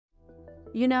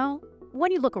You know,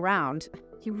 when you look around,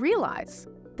 you realize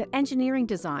that engineering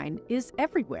design is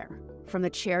everywhere, from the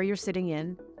chair you're sitting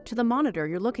in, to the monitor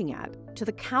you're looking at, to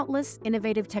the countless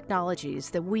innovative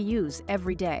technologies that we use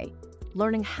every day.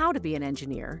 Learning how to be an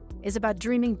engineer is about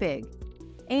dreaming big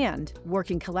and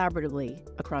working collaboratively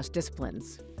across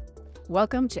disciplines.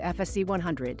 Welcome to FSE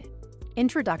 100,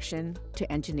 Introduction to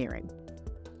Engineering.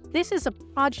 This is a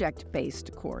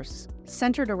project-based course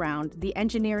centered around the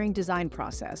engineering design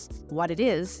process, what it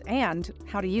is, and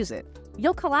how to use it.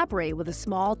 You'll collaborate with a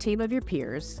small team of your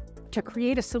peers to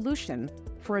create a solution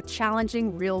for a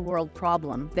challenging real-world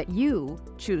problem that you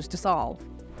choose to solve.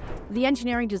 The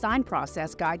engineering design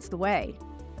process guides the way.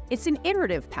 It's an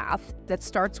iterative path that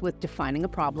starts with defining a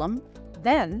problem,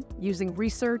 then using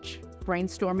research,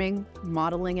 brainstorming,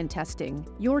 modeling, and testing,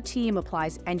 your team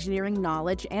applies engineering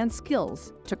knowledge and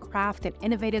skills to craft an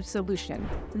innovative solution.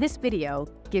 This video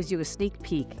gives you a sneak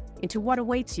peek into what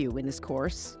awaits you in this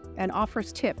course and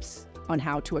offers tips on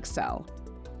how to excel.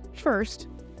 First,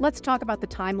 let's talk about the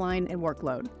timeline and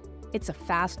workload. It's a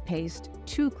fast-paced,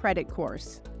 2-credit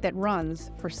course that runs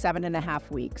for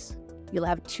 7.5 weeks. You'll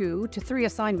have 2 to 3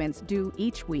 assignments due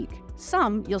each week.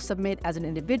 Some you'll submit as an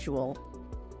individual,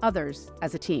 others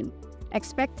as a team.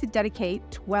 Expect to dedicate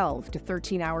 12 to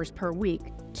 13 hours per week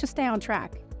to stay on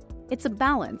track. It's a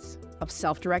balance of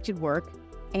self-directed work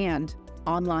and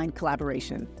online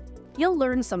collaboration. You'll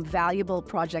learn some valuable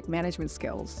project management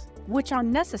skills, which are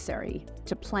necessary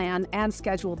to plan and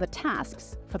schedule the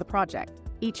tasks for the project.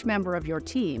 Each member of your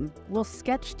team will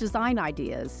sketch design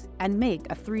ideas and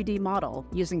make a 3D model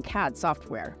using CAD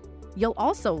software. You'll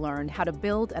also learn how to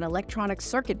build an electronic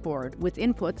circuit board with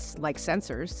inputs like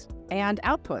sensors and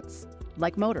outputs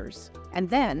like motors. And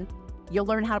then you'll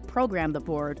learn how to program the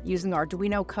board using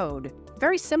Arduino code,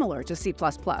 very similar to C++.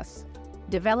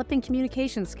 Developing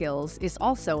communication skills is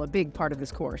also a big part of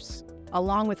this course.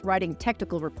 Along with writing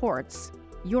technical reports,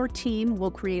 your team will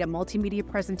create a multimedia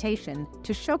presentation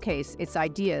to showcase its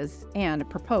ideas and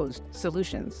proposed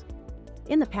solutions.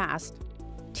 In the past,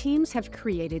 teams have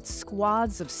created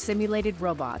squads of simulated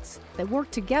robots that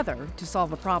work together to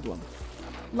solve a problem,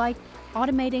 like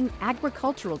automating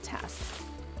agricultural tasks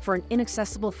for an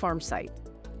inaccessible farm site.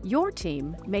 Your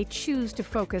team may choose to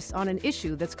focus on an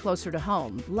issue that's closer to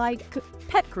home, like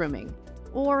pet grooming,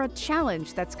 or a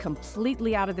challenge that's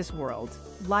completely out of this world,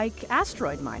 like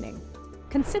asteroid mining.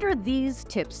 Consider these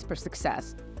tips for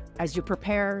success as you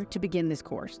prepare to begin this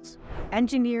course.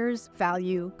 Engineers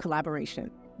value collaboration.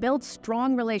 Build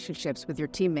strong relationships with your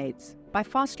teammates by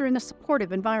fostering a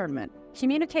supportive environment.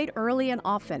 Communicate early and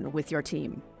often with your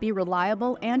team. Be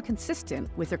reliable and consistent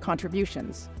with your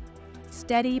contributions.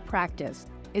 Steady practice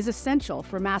is essential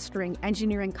for mastering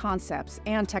engineering concepts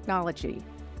and technology.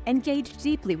 Engage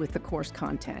deeply with the course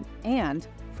content and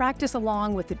practice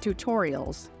along with the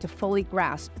tutorials to fully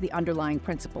grasp the underlying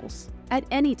principles. At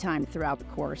any time throughout the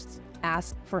course,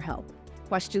 ask for help.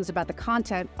 Questions about the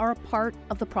content are a part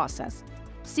of the process.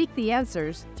 Seek the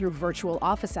answers through virtual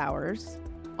office hours,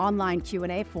 online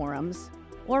Q&A forums,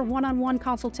 or one-on-one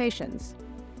consultations.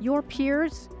 Your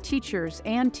peers, teachers,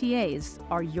 and TAs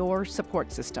are your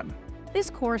support system.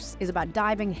 This course is about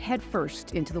diving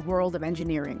headfirst into the world of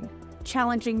engineering,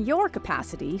 challenging your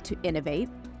capacity to innovate,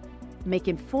 make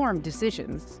informed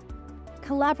decisions,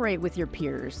 collaborate with your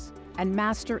peers, and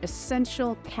master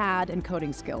essential CAD and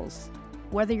coding skills.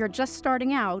 Whether you're just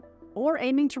starting out or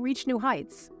aiming to reach new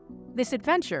heights, this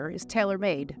adventure is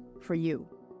tailor-made for you.